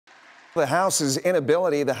The House's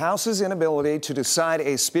inability to decide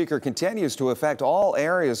a speaker continues to affect all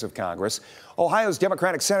areas of Congress. Ohio's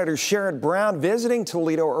Democratic Senator Sherrod Brown visiting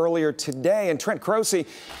Toledo earlier today, and Trent Croce,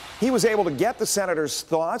 he was able to get the senator's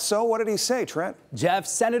thoughts. So what did he say, Trent? Jeff,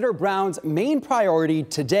 Senator Brown's main priority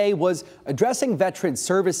today was addressing veteran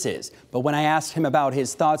services. But when I asked him about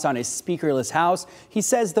his thoughts on his speakerless House, he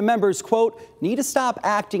says the members, quote, need to stop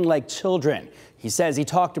acting like children. He says he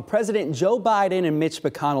talked to President Joe Biden and Mitch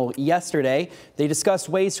McConnell yesterday. They discussed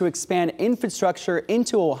ways to expand infrastructure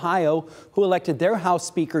into Ohio, who elected their House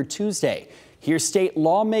Speaker Tuesday. Here, state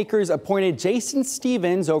lawmakers appointed Jason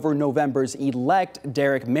Stevens over November's elect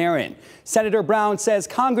Derek Merrin. Senator Brown says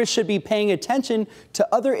Congress should be paying attention to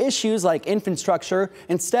other issues like infrastructure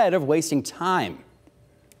instead of wasting time.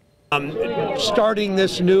 Starting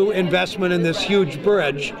this new investment in this huge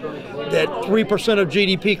bridge that 3% of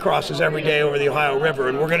GDP crosses every day over the Ohio River,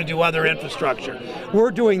 and we're going to do other infrastructure.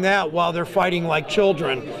 We're doing that while they're fighting like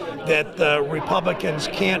children that the Republicans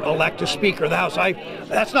can't elect a Speaker of the House.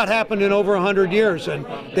 That's not happened in over 100 years, and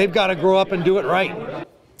they've got to grow up and do it right.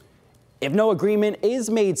 If no agreement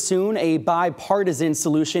is made soon, a bipartisan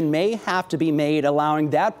solution may have to be made,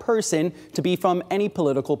 allowing that person to be from any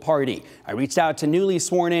political party. I reached out to newly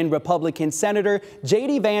sworn in Republican Senator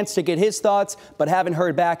J.D. Vance to get his thoughts, but haven't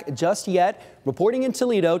heard back just yet. Reporting in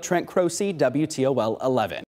Toledo, Trent Croce, WTOL 11.